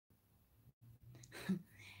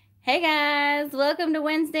Hey guys, welcome to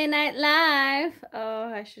Wednesday Night Live.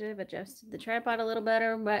 Oh, I should have adjusted the tripod a little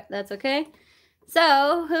better, but that's okay.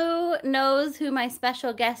 So, who knows who my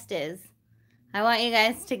special guest is? I want you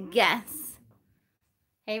guys to guess.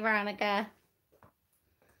 Hey, Veronica.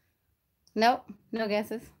 Nope, no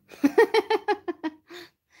guesses.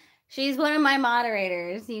 She's one of my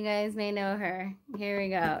moderators. You guys may know her. Here we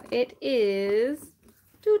go. It is...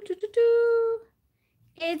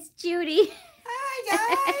 It's Judy.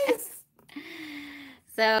 Hi, guys.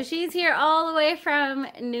 So she's here all the way from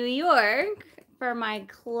New York for my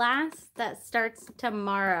class that starts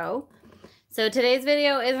tomorrow. So today's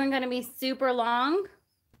video isn't going to be super long.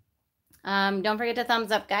 Don't forget to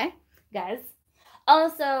thumbs up, guys.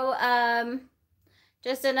 Also,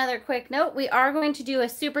 just another quick note. We are going to do a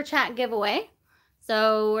super chat giveaway.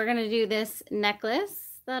 So we're going to do this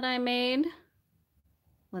necklace that I made.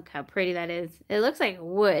 Look how pretty that is. It looks like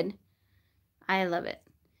wood. I love it.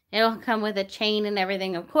 It'll come with a chain and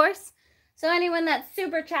everything, of course. So anyone that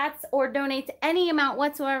super chats or donates any amount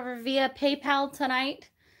whatsoever via PayPal tonight,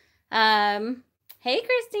 hey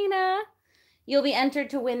Christina, you'll be entered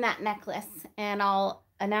to win that necklace. And I'll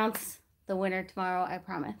announce the winner tomorrow, I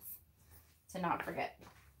promise. To not forget.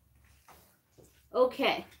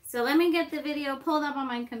 Okay, so let me get the video pulled up on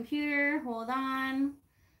my computer. Hold on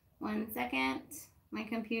 1 second. My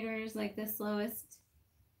computer is like the slowest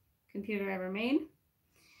computer ever made.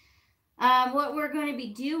 What we're going to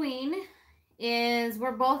be doing is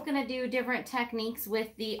we're both going to do different techniques with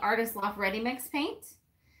the Artist Loft Ready Mix paint.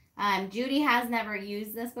 Judy has never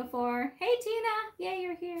used this before. Hey, Tina. Yeah,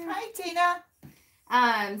 you're here. Hi,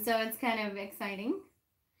 Tina. So it's kind of exciting.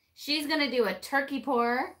 She's going to do a turkey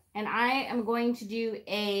pour, and I am going to do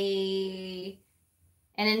an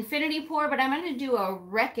infinity pour, but I'm going to do a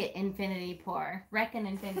Wreck-It infinity pour. Wreck-It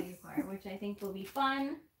infinity pour, which I think will be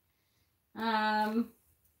fun.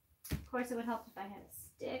 Of course, it would help if I had a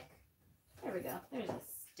stick. There we go. There's a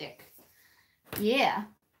stick. Yeah.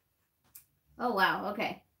 Oh, wow.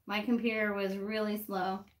 Okay. My computer was really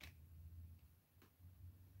slow.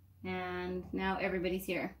 And now everybody's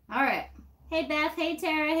here. All right. Hey, Beth. Hey,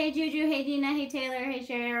 Tara. Hey, Juju. Hey, Dina. Hey, Taylor. Hey,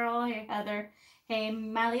 Cheryl. Hey, Heather. Hey,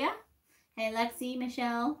 Malia. Hey, Lexi,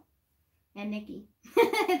 Michelle, and Nikki.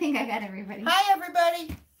 I think I got everybody. Hi,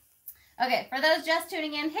 everybody. Okay. For those just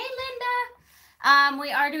tuning in, hey, Linda.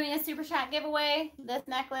 We are doing a super chat giveaway. This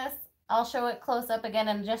necklace, I'll show it close up again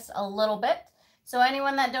in just a little bit. So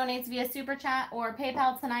anyone that donates via super chat or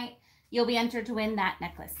PayPal tonight, you'll be entered to win that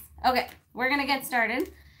necklace. Okay, we're gonna get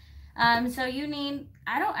started. So you need,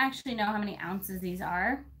 I don't actually know how many ounces these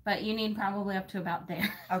are, but you need probably up to about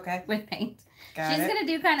there. Okay. With paint. Got She's it. gonna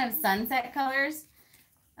do kind of sunset colors.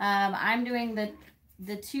 I'm doing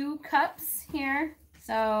the 2 cups here,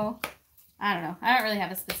 so I don't know. I don't really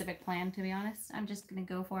have a specific plan, to be honest. I'm just going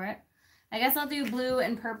to go for it. I guess I'll do blue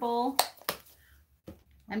and purple.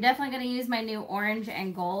 I'm definitely going to use my new orange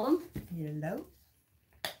and gold. Hello.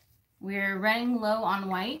 We're running low on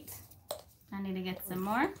white. I need to get some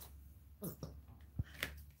more.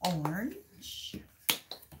 Orange.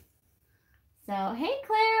 So, hey,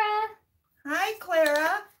 Clara. Hi,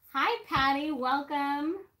 Clara. Hi, Patty.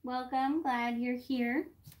 Welcome. Welcome. Glad you're here.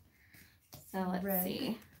 So, let's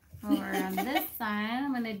see. Over on this side,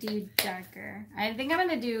 I'm going to do darker. I think I'm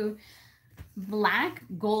going to do black,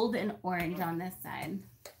 gold, and orange on this side.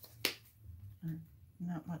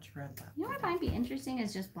 Not much red left. You know what might be interesting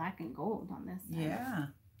is just black and gold on this side. Yeah.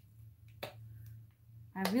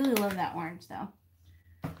 I really love that orange, though.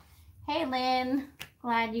 Hey, Lynn.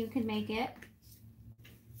 Glad you could make it.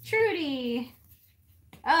 Trudy.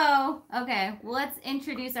 Oh, okay. Well, let's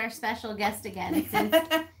introduce our special guest again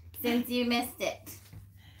since you missed it.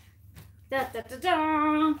 Da, da, da,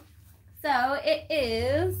 da. So it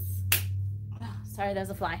is, oh, sorry, there's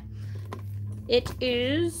a fly. It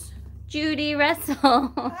is Judy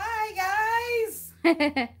Russell. Hi, guys.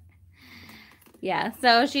 Yeah,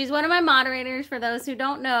 so she's one of my moderators for those who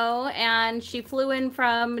don't know, and she flew in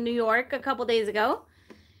from New York a couple days ago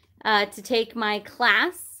to take my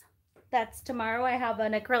class. That's tomorrow. I have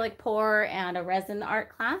an acrylic pour and a resin art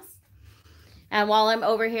class. And while I'm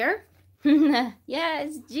over here, yeah,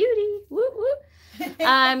 it's Judy. Woo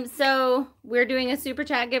woo. So we're doing a super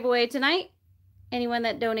chat giveaway tonight. Anyone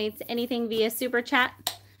that donates anything via super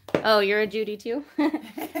chat. Oh, you're a Judy too.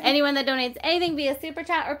 Anyone that donates anything via super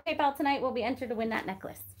chat or PayPal tonight will be entered to win that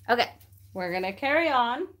necklace. Okay, we're gonna carry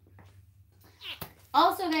on.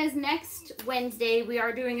 Also, guys, next Wednesday we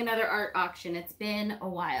are doing another art auction. It's been a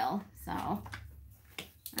while, so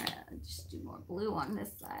just do more blue on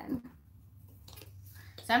this side.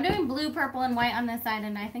 So I'm doing blue, purple, and white on this side,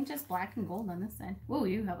 and I think just black and gold on this side. Whoa,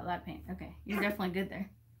 you have a lot of paint. Okay, you're definitely good there.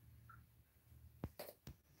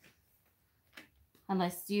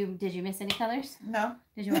 Unless did you miss any colors? No.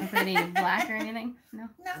 Did you want to put any black or anything? No?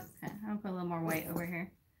 No. Okay, I'll put a little more white over here.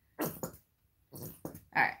 All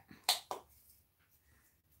right.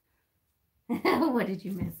 What did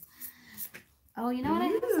you miss? Oh, you know what? I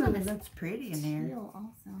have some of this. That's pretty in there. Teal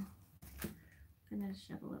also. I'm going to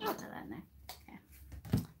shove a little bit of that in there.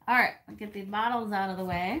 Okay. All right. I'll get these bottles out of the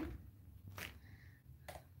way.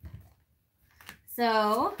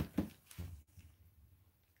 So,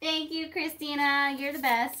 thank you, Christina. You're the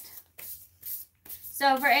best.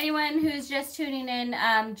 So, for anyone who's just tuning in,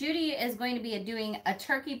 Judy is going to be doing a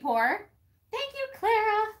turkey pour. Thank you,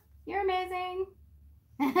 Clara. You're amazing.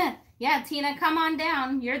 Yeah, Tina, come on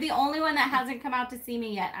down. You're the only one that hasn't come out to see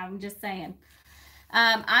me yet. I'm just saying.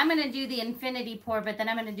 I'm going to do the infinity pour, but then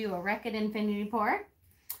I'm going to do a Reckitt infinity pour.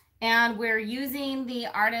 And we're using the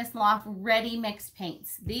Artist Loft Ready Mix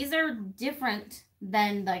paints. These are different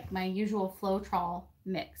than like my usual Floetrol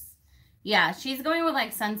mix. Yeah, she's going with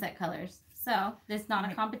like sunset colors. So it's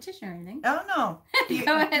not a competition or anything. Oh, no.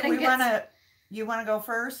 Go ahead and get... You want to go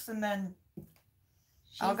first and then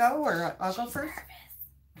I'll go, or I'll go first?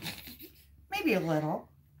 Nervous. Maybe a little.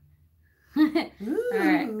 Ooh. All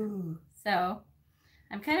right. So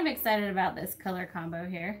I'm kind of excited about this color combo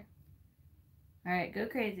here. All right, go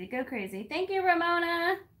crazy, go crazy. Thank you,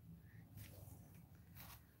 Ramona.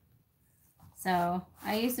 So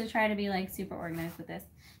I used to try to be like super organized with this.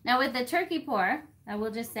 Now with the turkey pour, I will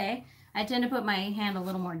just say, I tend to put my hand a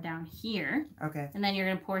little more down here. Okay. And then you're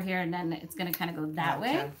going to pour here and then it's going to kind of go that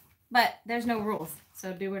way. But there's no rules,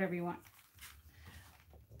 so do whatever you want.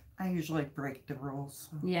 I usually break the rules.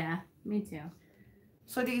 So. Yeah, me too.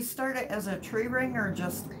 So do you start it as a tree ring or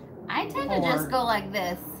just I tend to just go like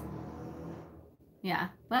this. Yeah,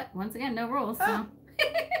 but once again, no rules. So.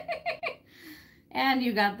 And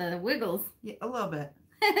you got the wiggles. Yeah, a little bit.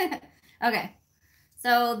 Okay,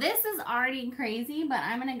 so this is already crazy, but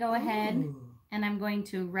I'm going to go ahead and I'm going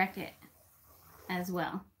to wreck it as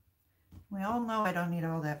well. We all know I don't need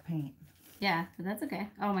all that paint. Yeah, but that's okay.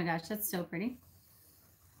 Oh my gosh, that's so pretty.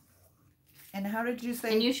 And how did you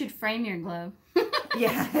say? And you should frame your globe.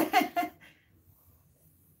 Yeah.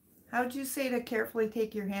 How did you say to carefully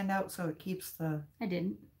take your hand out so it keeps the... I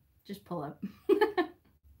didn't. Just pull up.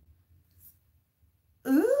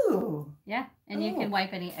 Ooh. Yeah, and you can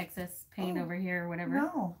wipe any excess paint over here or whatever.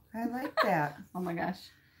 No, I like that. Oh my gosh.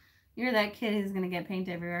 You're that kid who's going to get paint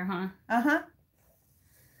everywhere, huh? Uh-huh.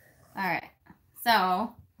 All right.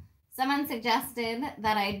 So, someone suggested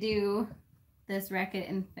that I do this Reckitt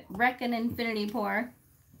Infinity Pour,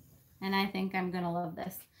 and I think I'm going to love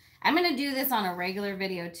this. I'm going to do this on a regular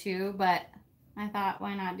video too, but I thought,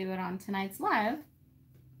 why not do it on tonight's live?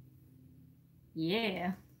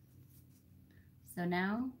 Yeah. So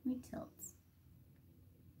now we tilt.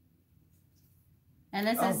 And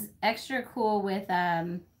this is extra cool with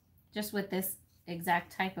just with this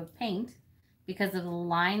exact type of paint because of the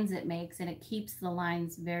lines it makes, and it keeps the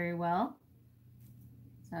lines very well.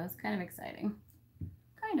 So it's kind of exciting.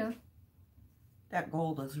 Kind of. That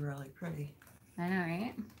gold is really pretty. I know,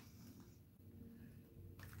 right?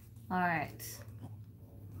 All right.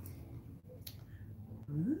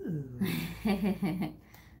 Ooh.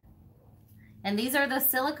 And these are the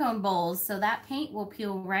silicone bowls, so that paint will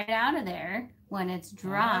peel right out of there when it's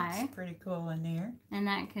dry. That's pretty cool in there. And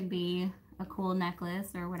that could be a cool necklace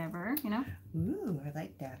or whatever, you know? Ooh, I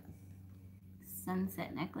like that.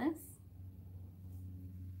 Sunset necklace.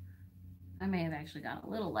 I may have actually got a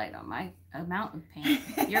little light on my amount of paint.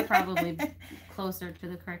 You're probably closer to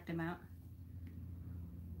the correct amount.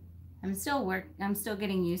 I'm still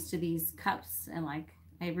getting used to these cups, and like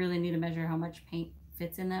I really need to measure how much paint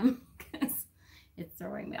fits in them because it's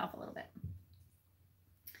throwing me off a little bit.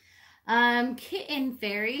 Kitten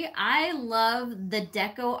Fairy, I love the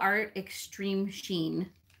Deco Art Extreme Sheen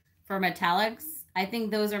for metallics. I think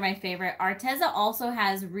those are my favorite. Arteza also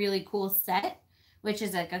has really cool set, which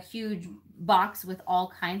is like a huge box with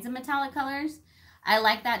all kinds of metallic colors. I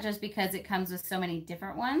like that just because it comes with so many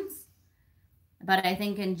different ones. But I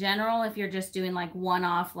think in general, if you're just doing like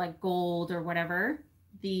one-off, like gold or whatever,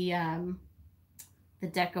 the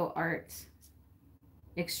Deco Art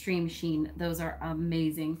Extreme Sheen, those are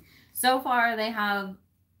amazing. So far, they have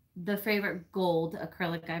the favorite gold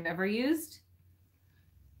acrylic I've ever used.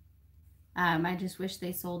 I just wish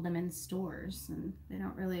they sold them in stores, and they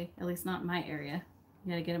don't really, at least not in my area.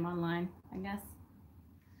 You gotta get them online, I guess.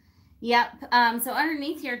 Yep. So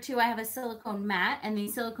underneath here too, I have a silicone mat, and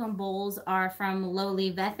these silicone bowls are from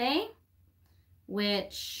Loli Vethe,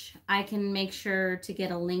 which I can make sure to get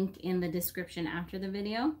a link in the description after the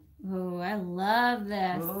video. Oh, I love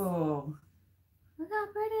this. Oh, Look how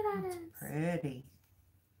pretty that is. pretty.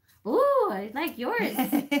 Ooh, I like yours.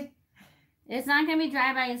 It's not going to be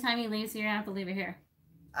dry by the time you leave, so you're going to have to leave it here.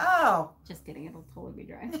 Oh. Just kidding. It'll totally be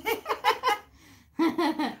dry.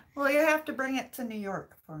 Well, you have to bring it to New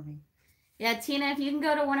York for me. Yeah, Tina, if you can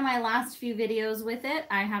go to one of my last few videos with it,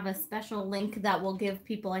 I have a special link that will give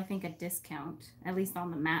people, I think, a discount. At least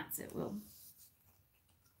on the mats it will.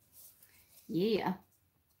 Yeah.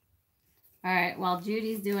 All right, while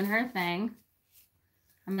Judy's doing her thing,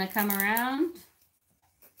 I'm going to come around.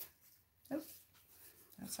 Oh,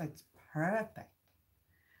 that side's perfect.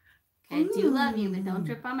 Okay, I do love you, but don't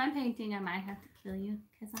trip on my painting. I might have to kill you.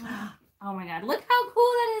 Oh my God, look how cool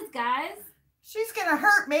that is, guys. She's going to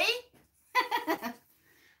hurt me.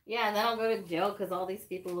 Yeah, then I'll go to jail because all these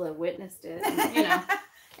people have witnessed it. And, you know,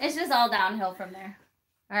 it's just all downhill from there.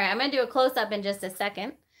 All right, I'm going to do a close-up in just a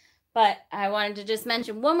second. But I wanted to just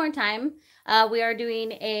mention one more time, we are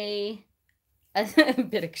doing a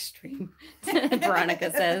bit extreme, Veronica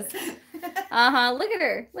says. Look at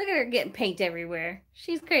her. Look at her getting paint everywhere.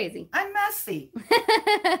 She's crazy. I'm messy.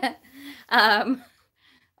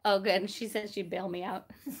 Oh, good. She says she'd bail me out.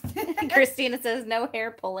 Christina says no hair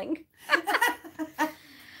pulling.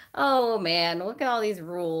 Oh, man. Look at all these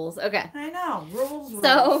rules. Okay. I know. Rules.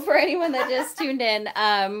 So for anyone that just tuned in,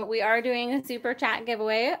 we are doing a super chat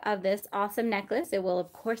giveaway of this awesome necklace. It will,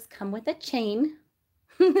 of course, come with a chain.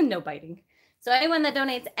 No biting. So anyone that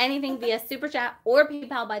donates anything via super chat or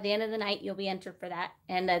PayPal by the end of the night, you'll be entered for that.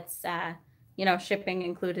 And that's, you know, shipping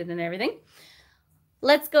included and everything.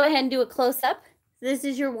 Let's go ahead and do a close-up. This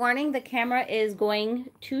is your warning. The camera is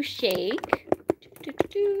going to shake.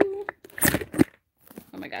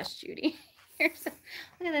 Oh my gosh, Judy. Look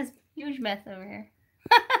at this huge mess over here.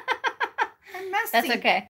 I'm messy. That's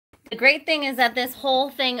okay. The great thing is that this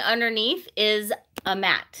whole thing underneath is a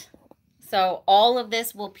mat. So all of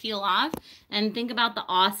this will peel off, and think about the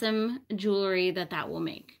awesome jewelry that will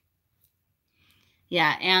make.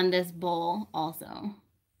 Yeah, and this bowl also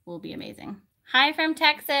will be amazing. Hi from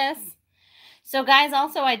Texas. So guys,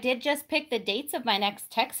 also I did just pick the dates of my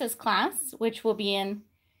next Texas class, which will be in,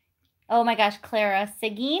 oh my gosh, Clara,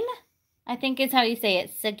 Seguin, I think is how you say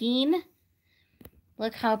it, Seguin.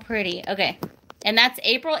 Look how pretty. Okay. And that's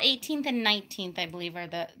April 18th and 19th, I believe, are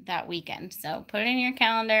that weekend. So put it in your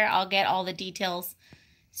calendar. I'll get all the details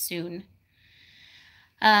soon.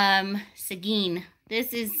 Seguin.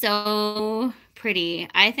 This is so pretty.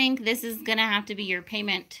 I think this is going to have to be your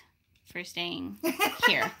payment for staying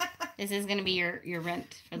here. This is going to be your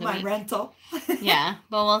rent for the week. My rental. Yeah,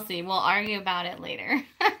 but we'll see. We'll argue about it later.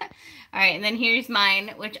 All right, and then here's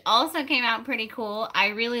mine, which also came out pretty cool. I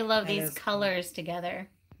really love these colors together.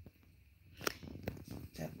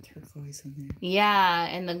 That turquoise in there. Yeah,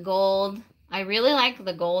 and the gold. I really like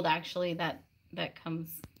the gold, actually, that comes,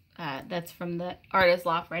 that's from the Artist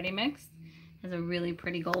Loft Ready Mix. Has a really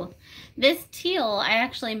pretty gold. This teal I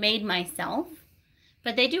actually made myself,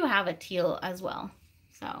 but they do have a teal as well.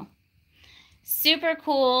 So, super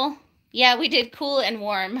cool. Yeah, we did cool and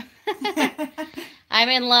warm. I'm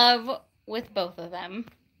in love with both of them.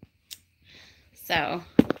 So,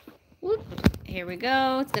 whoop, here we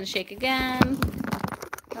go. It's going to shake again.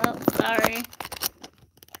 Oh, sorry.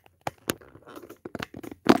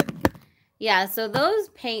 Yeah, so those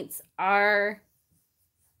paints are,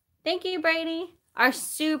 thank you, Brady, are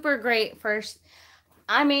super great for,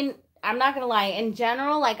 I mean, I'm not going to lie. In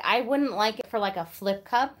general, like, I wouldn't like it for, like, a flip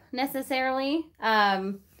cup necessarily.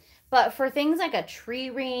 But for things like a tree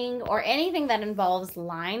ring or anything that involves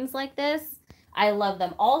lines like this, I love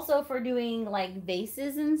them. Also for doing, like,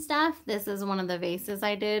 vases and stuff. This is one of the vases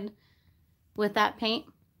I did with that paint.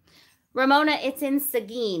 Ramona, it's in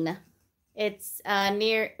Seguin. It's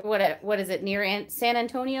near, what is it, near San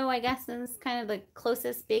Antonio, I guess, is kind of the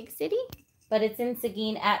closest big city. But it's in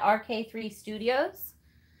Seguin at RK3 Studios.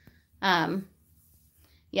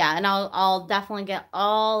 Yeah, and I'll definitely get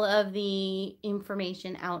all of the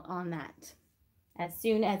information out on that as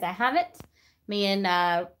soon as I have it. Me and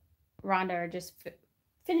Rhonda are just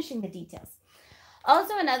finishing the details.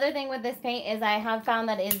 Also, another thing with this paint is I have found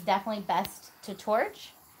that it is definitely best to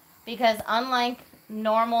torch, because unlike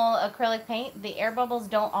normal acrylic paint, the air bubbles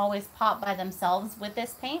don't always pop by themselves with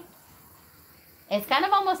this paint. It's kind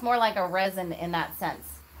of almost more like a resin in that sense.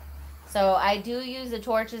 So I do use the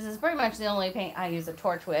torch. This is pretty much the only paint I use a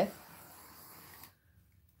torch with.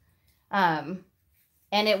 And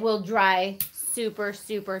it will dry super,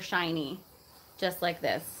 super shiny, just like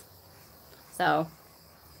this. So,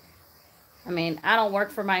 I mean, I don't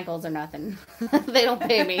work for Michaels or nothing. They don't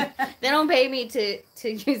pay me. They don't pay me to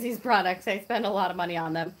use these products. I spend a lot of money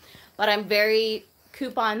on them. But I'm very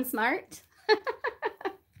coupon smart.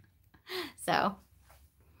 So,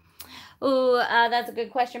 Ooh, that's a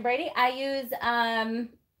good question, Brady. I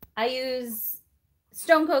use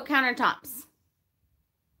Stone Coat countertops.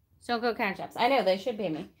 Stone Coat countertops. I know they should pay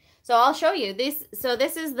me. So I'll show you this. So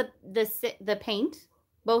this is the paint.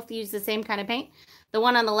 Both use the same kind of paint. The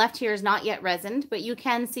one on the left here is not yet resined, but you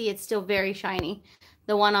can see it's still very shiny.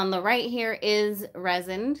 The one on the right here is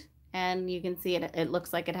resined, and you can see it. It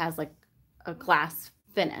looks like it has like a glass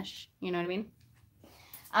finish. You know what I mean?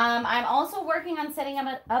 I'm also working on setting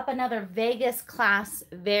up another Vegas class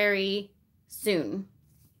very soon.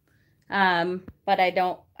 But I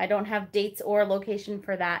don't have dates or location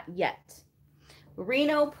for that yet.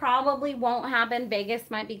 Reno probably won't happen.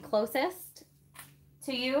 Vegas might be closest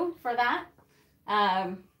to you for that.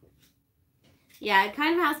 Yeah, it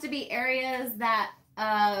kind of has to be areas that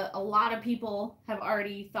a lot of people have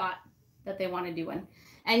already thought that they want to do in.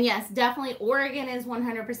 And yes, definitely Oregon is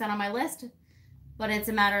 100% on my list, but it's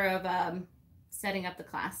a matter of setting up the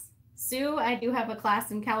class. Sue, I do have a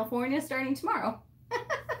class in California starting tomorrow.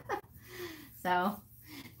 So,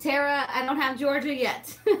 Tara, I don't have Georgia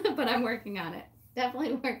yet, but I'm working on it.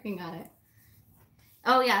 Definitely working on it.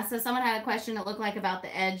 Oh, yeah, so someone had a question it looked like about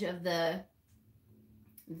the edge of the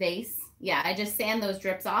vase. Yeah, I just sand those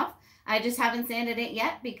drips off. I just haven't sanded it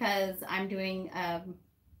yet because I'm doing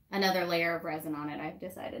another layer of resin on it, I've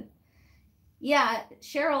decided. Yeah,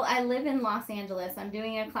 Cheryl, I live in Los Angeles. I'm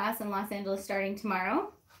doing a class in Los Angeles starting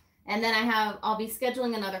tomorrow. And then I'll be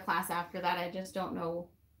scheduling another class after that. I just don't know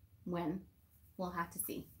when. We'll have to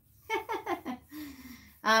see.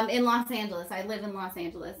 In Los Angeles. I live in Los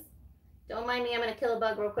Angeles. Don't mind me. I'm going to kill a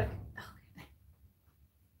bug real quick. Okay.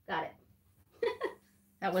 Got it.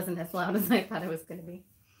 That wasn't as loud as I thought it was going to be.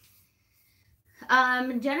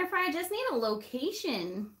 Jennifer, I just need a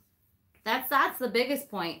location. That's the biggest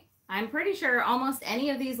point. I'm pretty sure almost any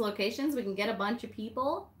of these locations we can get a bunch of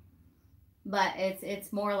people, but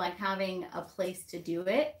it's more like having a place to do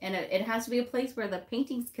it, and it has to be a place where the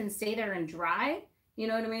paintings can stay there and dry. You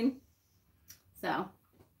know what I mean? So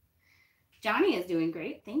Johnny is doing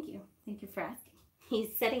great. Thank you for asking. He's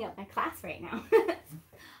setting up my class right now.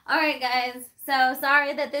 All right, guys. So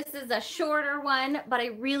sorry that this is a shorter one, but I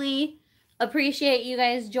really appreciate you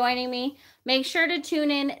guys joining me. Make sure to tune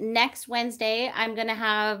in next Wednesday. I'm gonna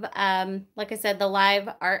have like I said, the live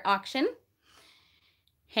art auction.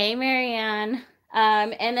 Hey, Marianne.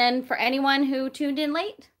 And then for anyone who tuned in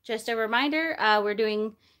late, just a reminder, we're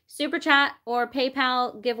doing Super Chat or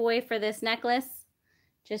PayPal giveaway for this necklace.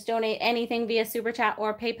 Just donate anything via Super Chat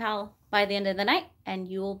or PayPal by the end of the night, and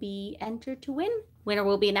you will be entered to win. Winner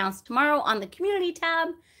will be announced tomorrow on the community tab,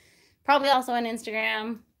 probably also on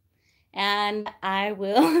Instagram. And I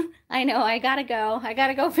know, I gotta go. I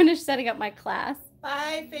gotta go finish setting up my class.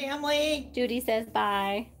 Bye, family. Judy says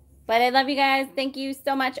bye. But I love you guys. Thank you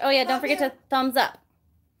so much. Oh, yeah, don't forget to thumbs up.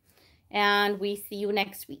 And we see you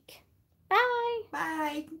next week. Bye.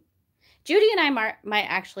 Bye. Judy and I might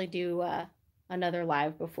actually do another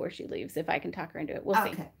live before she leaves, if I can talk her into it. We'll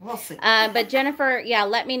see. Okay, we'll see. But Jennifer, yeah,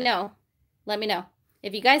 let me know. Let me know.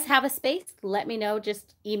 If you guys have a space, let me know.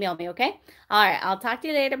 Just email me, okay? All right, I'll talk to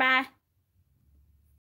you later. Bye.